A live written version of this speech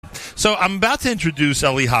So I'm about to introduce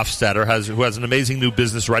Eli Hofstadter, who has an amazing new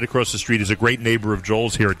business right across the street. He's a great neighbor of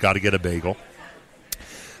Joel's here at Gotta Get a Bagel.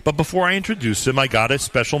 But before I introduce him, I got a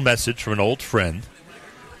special message from an old friend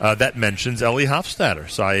that mentions Eli Hofstadter.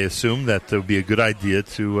 So I assume that it would be a good idea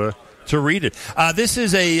to read it. This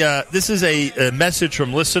is a message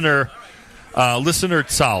from listener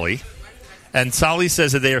Tzali. And Tzali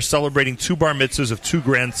says that they are celebrating 2 bar mitzvahs of 2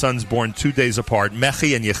 grandsons born 2 days apart,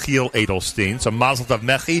 Mechi and Yechiel Edelstein. So Mazel Tov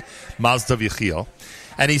Mechi, Mazel Tov Yechiel.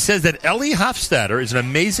 And he says that Eli Hofstadter is an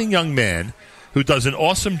amazing young man who does an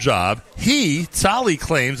awesome job. He, Tzali,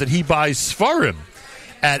 claims that he buys Sfarim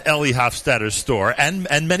at Eli Hofstadter's store and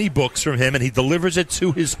many books from him, and he delivers it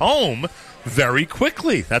to his home very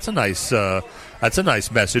quickly. That's a nice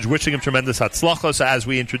message. Wishing him tremendous hatzlacha. So as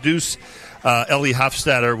we introduce Eli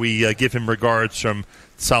Hofstadter, we give him regards from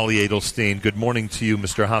Tzali Edelstein. Good morning to you,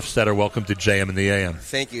 Mr. Hofstadter. Welcome to JM and the AM.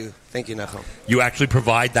 Thank you, Nachum. You actually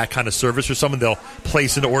provide that kind of service for someone? They'll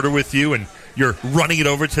place an order with you, and you're running it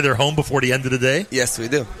over to their home before the end of the day? Yes, we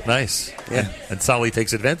do. Nice. Yeah. And Tzali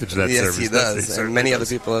takes advantage of that service. Yes, he does, and many other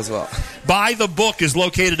people as well. Buy the Book is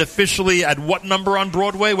located officially at what number on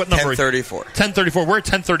Broadway? What number? 1034. 1034. We're at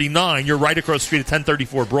 1039. You're right across the street at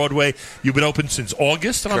 1034 Broadway. You've been open since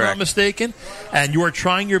August, if I'm not mistaken. And you are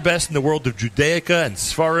trying your best in the world of Judaica and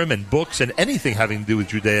Sfarim and books and anything having to do with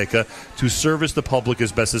Judaica to service the public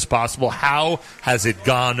as best as possible. How has it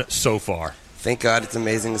gone so far? Thank God, it's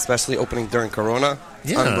amazing, especially opening during Corona.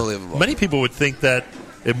 It's unbelievable. Many people would think that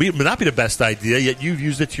it would not be the best idea, yet you've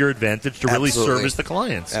used it to your advantage to really service the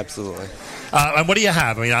clients. Absolutely. And what do you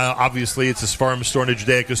have? I mean, obviously, it's a Sfarim store and a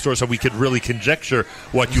Judaica store, so we could really conjecture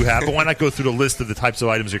what you have. But why not go through the list of the types of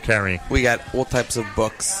items you're carrying? We got all types of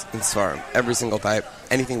books in Sfarim, every single type.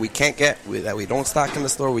 Anything we can't get, that we don't stock in the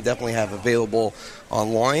store, we definitely have available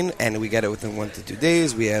online, and we get it within 1 to 2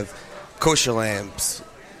 days. We have kosher lamps,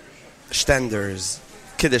 Stenders,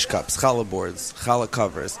 Kiddush cups, challah boards, challah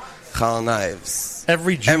covers, challah knives.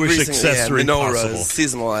 Every Jewish accessory menorahs, possible.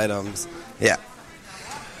 Seasonal items. Yeah.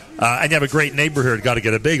 And you have a great neighbor here. Got to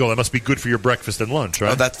get a bagel. That must be good for your breakfast and lunch,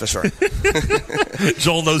 right? Oh, that's for sure.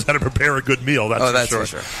 Joel knows how to prepare a good meal. That's for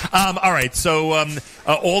sure. All right. So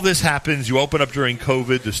all this happens. You open up during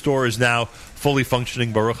COVID. The store is now fully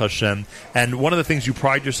functioning, Baruch Hashem. And one of the things you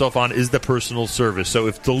pride yourself on is the personal service. So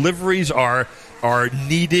if deliveries are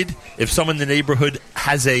needed, if someone in the neighborhood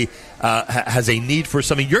has a need for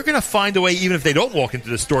something, you're going to find a way, even if they don't walk into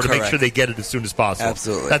the store, to make sure they get it as soon as possible.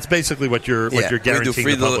 Absolutely. That's basically what you're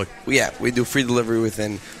guaranteeing the public. We do free delivery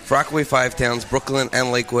within Rockaway, 5 towns, Brooklyn,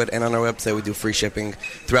 and Lakewood, and on our website we do free shipping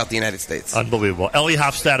throughout the United States. Unbelievable. Eli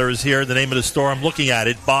Hofstadter is here. The name of the store, I'm looking at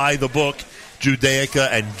it, Buy the Book, Judaica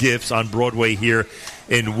and Gifts on Broadway here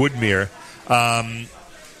in Woodmere.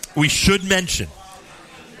 We should mention,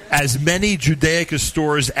 as many Judaica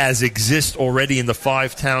stores as exist already in the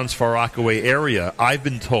 5 towns Far Rockaway area, I've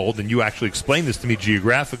been told, and you actually explained this to me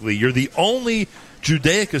geographically, you're the only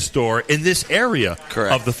Judaica store in this area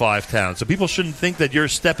of the 5 towns. So people shouldn't think that you're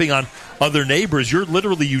stepping on other neighbors. You're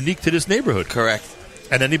literally unique to this neighborhood. Correct.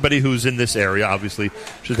 And anybody who's in this area, obviously,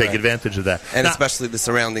 should take advantage of that. And especially the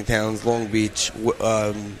surrounding towns, Long Beach,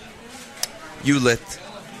 Hewlett,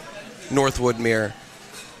 North Woodmere,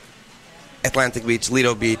 Atlantic Beach,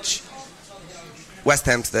 Lido Beach, West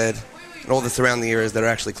Hempstead, and all the surrounding areas that are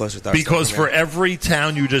actually closer to us. Because for every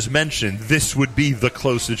town you just mentioned, this would be the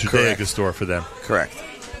closest Judaica store for them. Correct.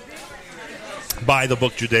 Buy the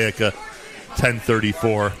Book, Judaica,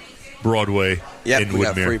 1034 Broadway in Woodmere. We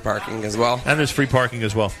have free parking as well. And there's free parking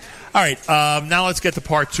as well. All right, now let's get to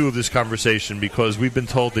part 2 of this conversation, because we've been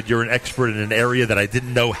told that you're an expert in an area that I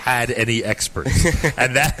didn't know had any experts,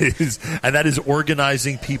 and that is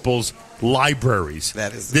organizing people's libraries.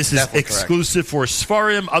 This is exclusive for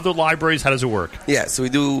Sfarim, other libraries. How does it work? Yeah, so we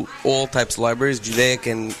do all types of libraries, Judaic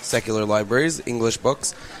and secular libraries, English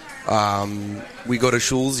books. We go to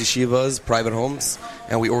shuls, yeshivas, private homes,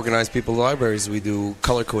 and we organize people's libraries. We do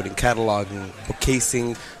color coding, cataloging,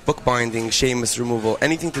 bookcasing, bookbinding, shamus removal,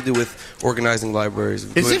 anything to do with organizing libraries.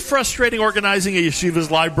 Is it frustrating organizing a yeshiva's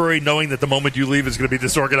library knowing that the moment you leave it's going to be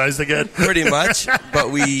disorganized again? Pretty much,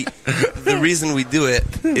 but the reason we do it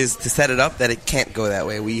is to set it up that it can't go that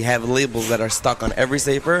way. We have labels that are stuck on every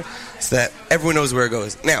sefer so that everyone knows where it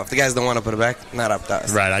goes. Now, if the guys don't want to put it back, not up to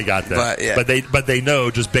us. Right, I got that. But they know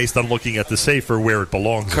just based on looking at the safer where it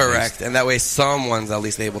belongs. Correct, and that way someone's at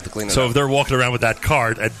least able to clean it up. So if they're walking around with that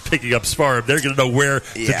cart and picking up Sfarim, they're going to know where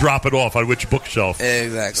to drop it off, on which bookshelf.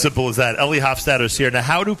 Exactly. Simple as that. Eli Hofstadter is here. Now,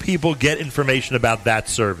 how do people get information about that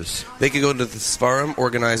service? They can go to the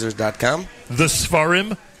SfarimOrganizers.com. The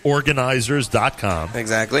SfarimOrganizers.com.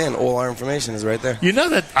 Exactly, and all our information is right there. You know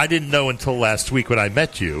that I didn't know until last week when I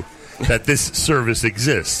met you that this service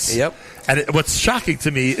exists. Yep. And what's shocking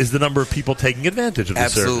to me is the number of people taking advantage of the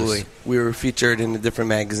Absolutely. service. We were featured in a different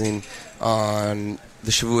magazine on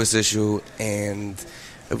the Shavuos issue, and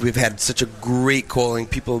we've had such a great calling.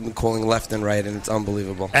 People have been calling left and right, and it's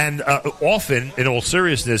unbelievable. And often, in all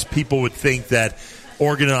seriousness, people would think that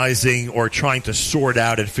organizing or trying to sort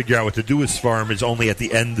out and figure out what to do with Sfarim is only at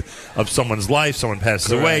the end of someone's life. Someone passes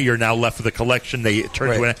Correct. away, you're now left with a collection, they turn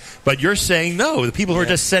Right. to an... But you're saying, no, the people who are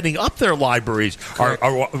just setting up their libraries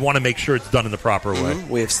want to make sure it's done in the proper way.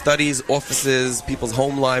 We have studies, offices, people's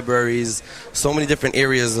home libraries, so many different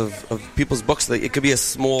areas of people's books. That it could be a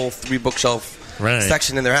small 3-bookshelf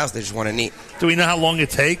section in their house they just want to neat. Do we know how long it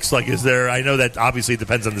takes? Like, is there... I know that obviously it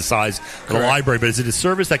depends on the size of the Correct. library, but is it a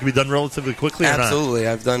service that can be done relatively quickly or not? Absolutely.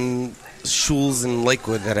 I've done shuls in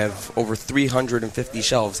Lakewood that have over 350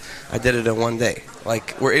 shelves. I did it in one day.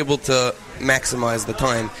 Like, we're able to maximize the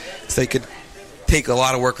time so you could take a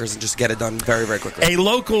lot of workers and just get it done very, very quickly. A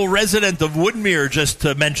local resident of Woodmere just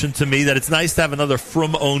mentioned to me that it's nice to have another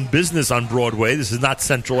Frum-owned business on Broadway. This is not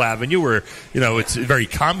Central Avenue where, it's very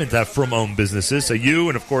common to have Frum-owned businesses. So you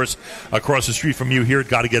and, of course, across the street from you here at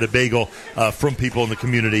Gotta Get a Bagel, Frum people in the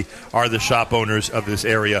community are the shop owners of this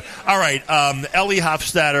area. All right, Ellie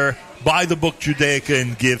Hofstadter, Buy the Book Judaica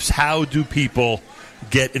and Gifts. How do people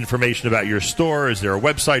get information about your store? Is there a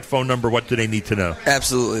website, phone number? What do they need to know?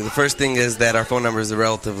 Absolutely. The first thing is that our phone numbers are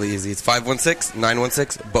relatively easy. It's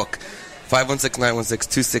 516-916-BOOK.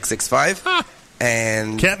 516-916-2665.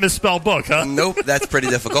 And can't misspell book, huh? Nope, that's pretty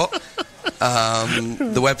difficult.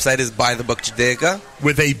 The website is Buy the Book Judaica.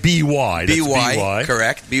 With a B-Y. That's B-Y,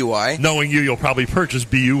 correct, B-Y. Knowing you'll probably purchase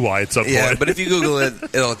B-U-Y at some point. Yeah, but if you Google it,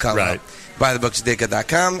 it'll come right. up.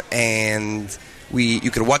 BuyTheBookJudaica.com, and you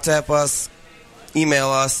can WhatsApp us, email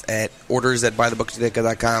us at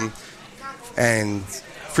orders@buythebookjudaica.com, and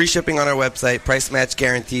free shipping on our website, price match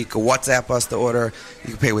guarantee. You can WhatsApp us to order. You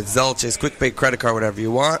can pay with Zelle, Chase, Quick Pay, credit card, whatever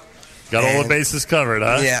you want. Got all the bases covered,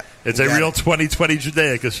 huh? Yeah. It's a real 2020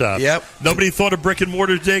 Judaica shop. Yep. Nobody thought a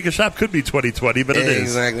brick-and-mortar Judaica shop could be 2020, but it is.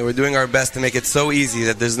 Exactly. We're doing our best to make it so easy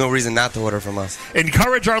that there's no reason not to order from us.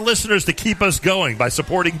 Encourage our listeners to keep us going by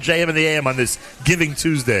supporting JM and the AM on this Giving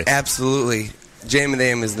Tuesday. Absolutely. JM and the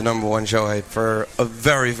AM is the number one show for a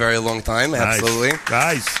very, very long time. Absolutely.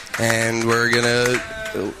 Nice. And we're going to...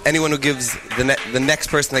 Anyone who gives... The next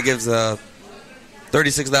person that gives a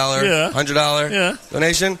 $36, $100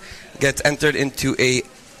 donation gets entered into a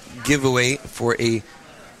giveaway for a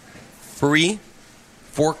free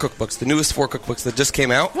 4 cookbooks, the newest 4 cookbooks that just came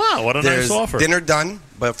out. Wow, what a nice offer. Dinner Done,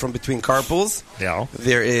 but from Between Carpools. Yeah.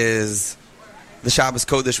 There is the Shabbos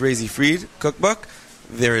Kodesh Razy Fried cookbook.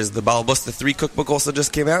 There is the Balbusta 3 cookbook also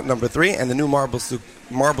just came out, number 3, and the new Marble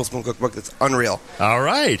Spoon cookbook that's unreal. All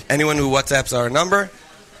right. Anyone who WhatsApps our number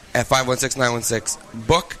at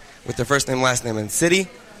 516-916-BOOK with their first name, last name, and city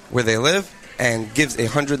where they live, and gives a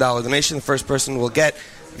 $100 donation, the first person will get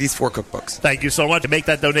these 4 cookbooks. Thank you so much. Make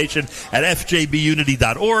that donation at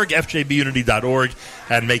fjbunity.org,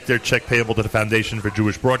 and make their check payable to the Foundation for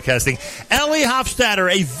Jewish Broadcasting. Ellie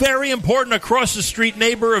Hofstadter, a very important across-the-street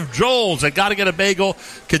neighbor of Joel's at Gotta Get a Bagel.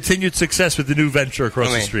 Continued success with the new venture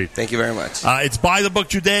across the street. Thank you very much. It's Buy the Book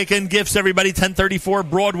Judaica and Gifts, everybody, 1034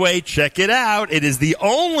 Broadway. Check it out. It is the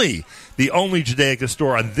only Judaica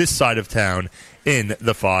store on this side of town in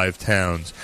the 5 towns.